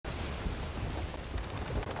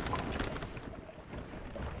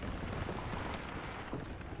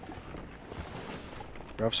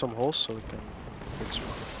We have some holes so we can fix one.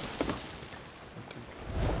 I think.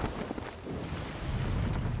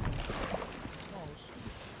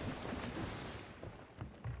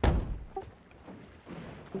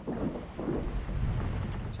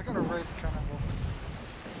 Taking a wraith cannonball.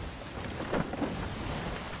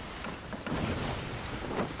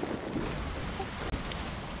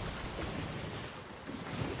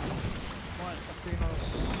 What? Athena's.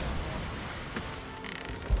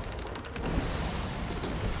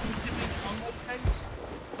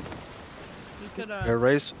 You could Yeah,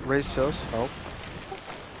 raise sails, help.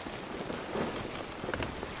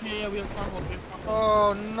 Yeah, we have cargo.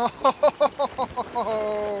 Oh no!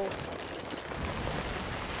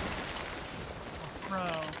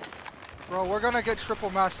 Bro, we're gonna get triple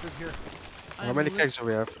masted here. How many kegs do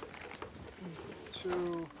we have?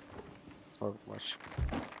 2. Not much.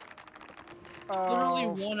 Literally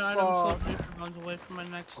Oh, one item so different runs away from my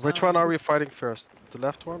next. Which one are we fighting first? The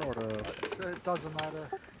left one or the... It doesn't matter.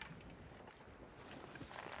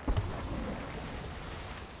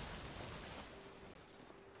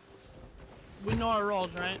 We know our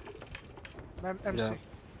roles, right? MC. Yeah.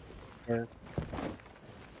 Yeah.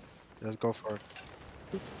 Let's go for it.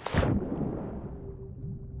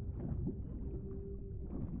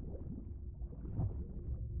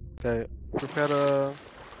 Okay, prepare the...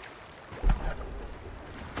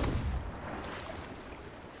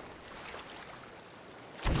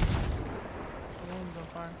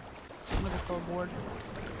 I'm gonna go board.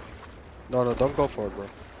 No, don't go for it, bro.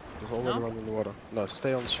 There's already No? one in the water. No,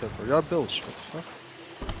 stay on the ship, bro. You're bilge, what the fuck?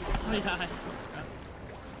 Oh yeah.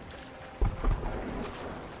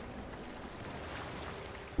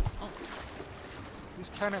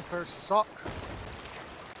 These cannon pairs suck.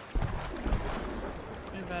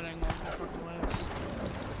 Maybe bad angle. Fucking waves.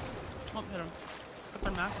 Oh, hit him. Put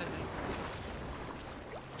their mask, I think.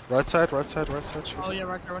 Right side, shoot. Oh yeah,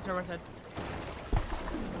 right side.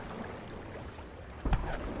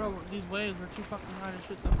 Bro, these waves are too fucking high to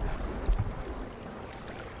shoot them.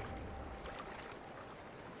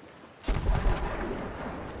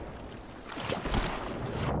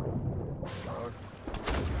 Alright,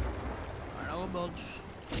 I'll go bilge.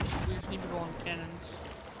 We just need to go on cannons.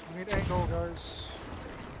 We need angle, guys.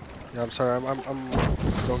 Yeah, I'm sorry, I'm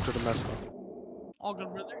going to the mess now. All good,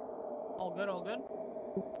 brother. All good, all good.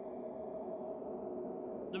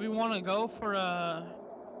 Do we want to go for a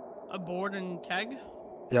board and keg?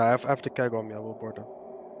 Yeah, I have the keg on me, I will board them.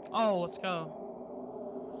 Oh, let's go.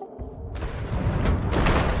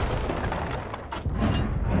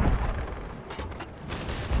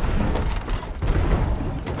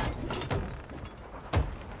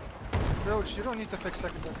 Bilge, you don't need to fix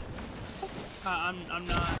secondary. I'm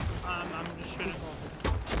not. I'm just shooting.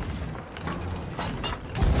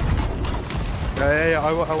 Yeah,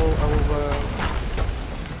 I will,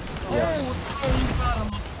 yes. Oh, you got him.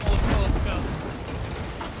 Let's go.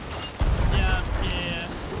 Yeah.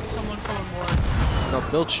 Someone board. No,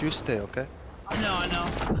 bilge, you stay, okay? I know.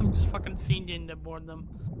 I'm just fucking fiending to board them.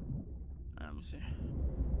 Let me see.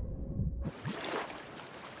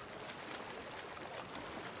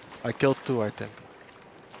 I killed 2, I think.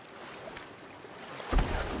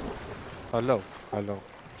 Hello.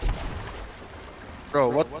 Bro,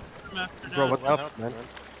 what happened, man?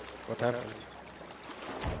 What happened?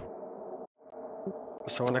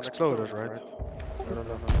 Someone exploded, right? I don't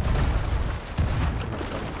know.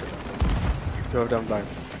 Two of them died.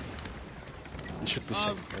 You should be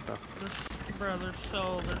safe right now. They're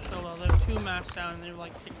so low. They're 2 maps down and they're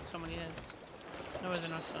like taking so many hits. No way they're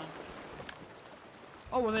not sunk.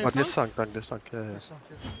 Oh, were they Oh, sunk? they sunk, yeah. They sunk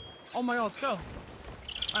it. Oh my god, let's go.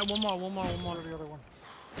 Alright, one more. Go to the other one.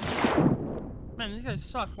 Man, these guys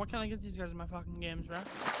suck. Why can't I get these guys in my fucking games, bro?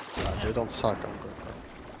 They don't suck, I'm good.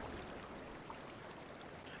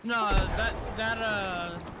 No,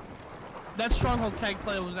 that stronghold keg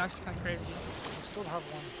play was actually kind of crazy. I still have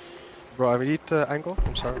one. Bro, I need angle.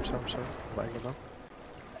 I'm sorry. My angle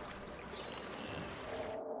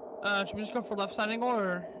now. Should we just go for left side angle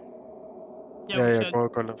or? Yeah, go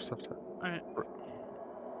left side. Alright.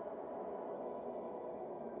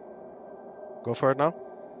 Go for it now.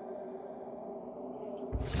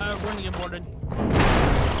 We're gonna get boarded.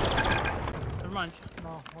 Never mind.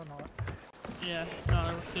 No, we're not. Yeah, no,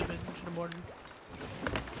 that was stupid. We should have boarded.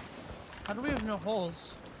 How do we have no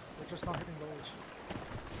holes? We're just not hitting those.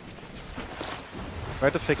 Try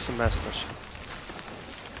to fix the masters.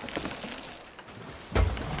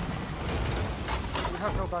 We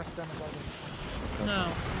have no back damage either. No,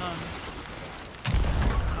 none.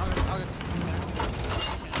 I'll get something there.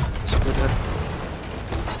 It's a good hit.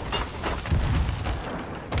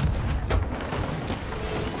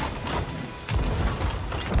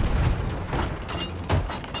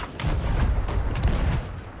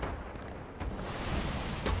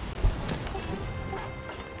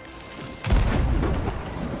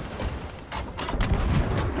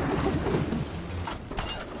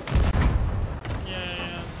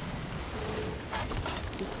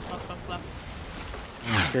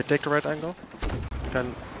 Okay, take the right angle. You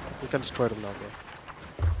can destroy them now, bro.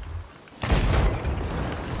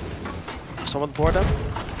 Someone board them?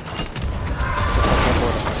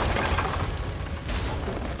 Board them.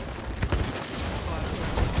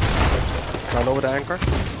 Now lower the anchor.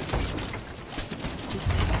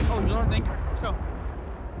 Oh, you lowered the anchor. Let's go.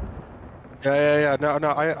 Yeah. No,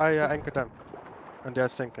 I anchored them. And they're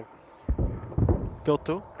sinking. Kill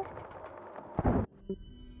 2.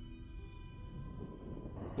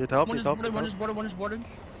 Need help, One need is help, boarded, need one help. is boarded, one is boarded.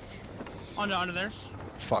 Onto theirs.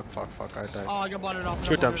 Fuck, I died. Oh, I got blooded off.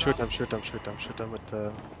 Shoot them with Shit.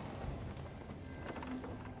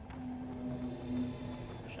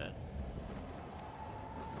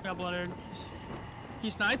 Got blooded.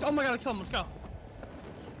 He's sniped. Oh my god, I killed him. Let's go.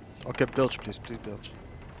 Okay, bilge, please bilge.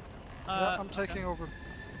 Yeah, I'm taking over.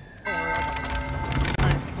 Oh,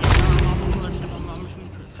 Alright, I'm just gonna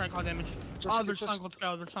try to call damage. Oh, they're sunk. Let's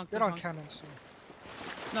go. They're sunk. Get on cannons.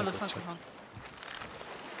 No, they're sunk. They're sunk.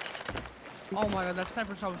 Oh my god, that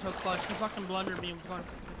sniper shot was so clutch. He fucking blundered me and was going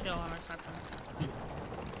for the kill, and I sniped him.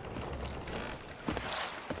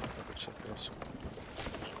 Good shit, yes.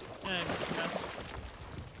 Yeah, yes.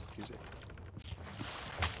 Easy.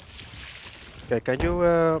 Okay, can you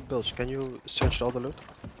bilge? Can you search all the loot?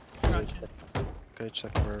 Gotcha. Can you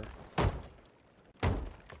check where?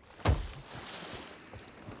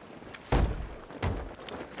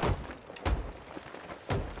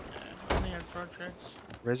 Yeah, I only had 4 tricks.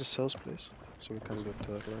 Raise the sails, please, so we can loot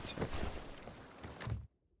the right side.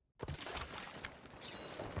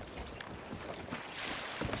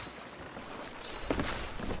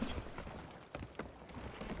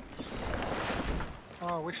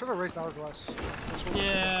 Oh, we should have raised Houglass.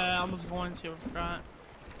 Yeah, I was going to. I forgot.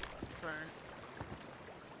 Sorry.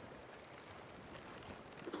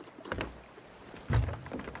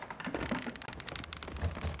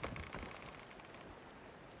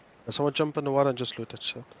 Can someone jump in the water and just loot that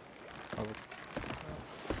shit? I would.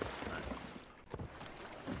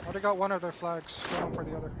 Already got one of their flags. Going for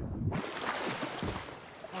the other.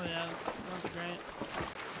 Oh yeah, that would be great.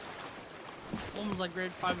 One was like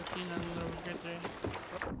grade 5 Athena, and the other was grade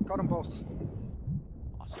 3. Got them both.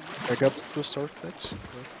 Awesome. I got 2 storage plates.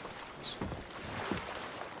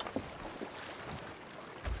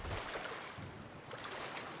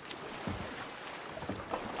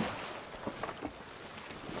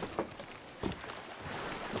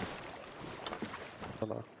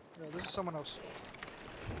 Yeah, this is someone else.